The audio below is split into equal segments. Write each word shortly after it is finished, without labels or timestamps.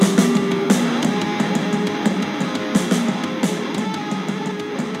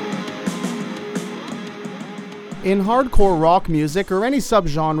In hardcore rock music, or any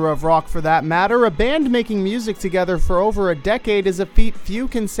subgenre of rock for that matter, a band making music together for over a decade is a feat few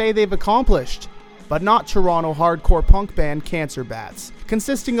can say they've accomplished. But not Toronto hardcore punk band Cancer Bats.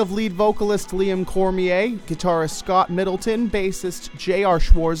 Consisting of lead vocalist Liam Cormier, guitarist Scott Middleton, bassist J.R.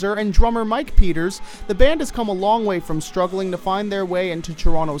 Schwarzer, and drummer Mike Peters, the band has come a long way from struggling to find their way into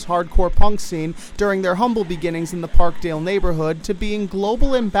Toronto's hardcore punk scene during their humble beginnings in the Parkdale neighborhood to being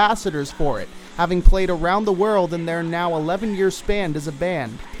global ambassadors for it, having played around the world in their now 11-year span as a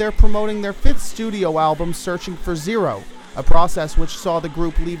band. They're promoting their 5th studio album, Searching for Zero, a process which saw the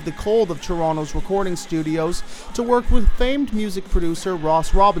group leave the cold of Toronto's recording studios to work with famed music producer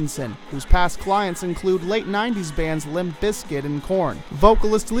Ross Robinson, whose past clients include late 90s bands Limp Bizkit and Korn.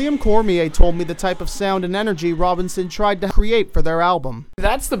 Vocalist Liam Cormier told me the type of sound and energy Robinson tried to create for their album.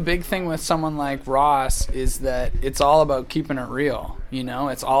 That's the big thing with someone like Ross, is that it's all about keeping it real. You know,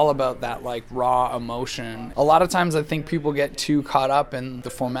 it's all about that like raw emotion. A lot of times I think people get too caught up in the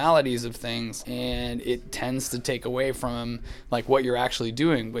formalities of things, and it tends to take away from like what you're actually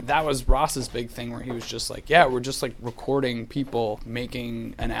doing. But that was Ross's big thing, where he was just like, yeah, we're just like recording people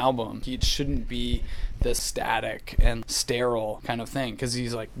making an album. It shouldn't be this static and sterile kind of thing, because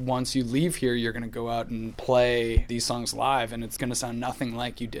he's like, once you leave here, you're going to go out and play these songs live, and it's going to sound nothing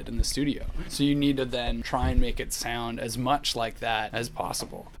like you did in the studio. So you need to then try and make it sound as much like that as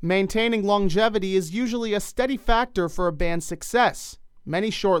possible. Maintaining longevity is usually a steady factor for a band's success.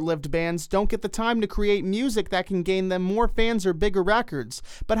 Many short-lived bands don't get the time to create music that can gain them more fans or bigger records,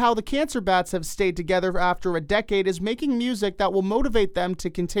 but how the Cancer Bats have stayed together after a decade is making music that will motivate them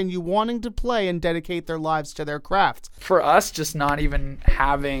to continue wanting to play and dedicate their lives to their craft. For us, just not even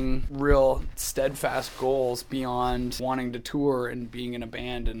having real steadfast goals beyond wanting to tour and being in a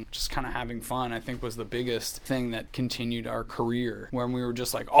band and just kind of having fun, I think was the biggest thing that continued our career, when we were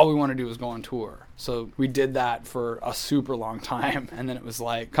just like, all we want to do is go on tour. So we did that for a super long time, and then it was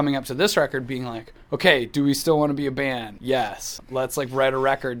like coming up to this record being like, okay, do we still want to be a band? Yes. Let's like write a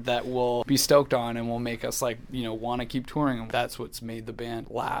record that we'll be stoked on and will make us like, you know, want to keep touring. That's what's made the band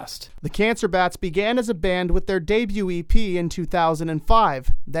last. The Cancer Bats began as a band with their debut EP in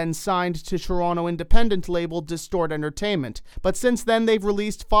 2005, then signed to Toronto independent label Distort Entertainment. But since then, they've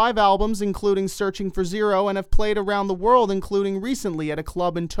released 5 albums, including Searching for Zero, and have played around the world, including recently at a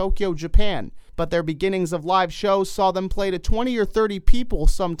club in Tokyo, Japan. But their beginnings of live shows saw them play to 20 or 30 people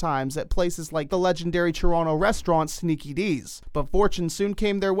sometimes at places like the legendary Toronto restaurant Sneaky D's. But fortune soon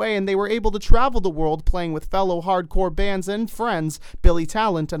came their way, and they were able to travel the world playing with fellow hardcore bands and friends Billy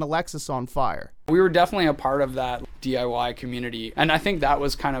Talent and Alexis on Fire. We were definitely a part of that DIY community, and I think that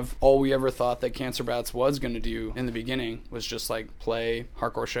was kind of all we ever thought that Cancer Bats was going to do in the beginning, was just like play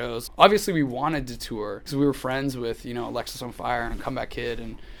hardcore shows. Obviously we wanted to tour because we were friends with, you know, Alexis on Fire and Comeback Kid,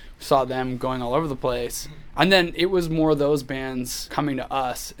 and saw them going all over the place. And then it was more those bands coming to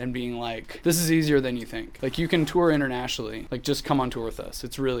us and being like, this is easier than you think. Like, you can tour internationally. Like, just come on tour with us.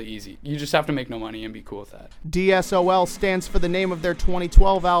 It's really easy. You just have to make no money and be cool with that. DSOL stands for the name of their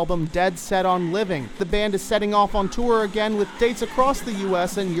 2012 album, Dead Set on Living. The band is setting off on tour again with dates across the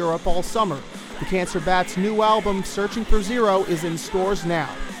US and Europe all summer. The Cancer Bats' new album, Searching for Zero, is in stores now.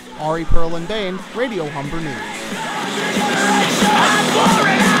 Ari Perlin-Bain, Radio Humber News.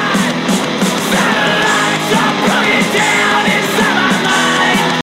 Satellites are bringing down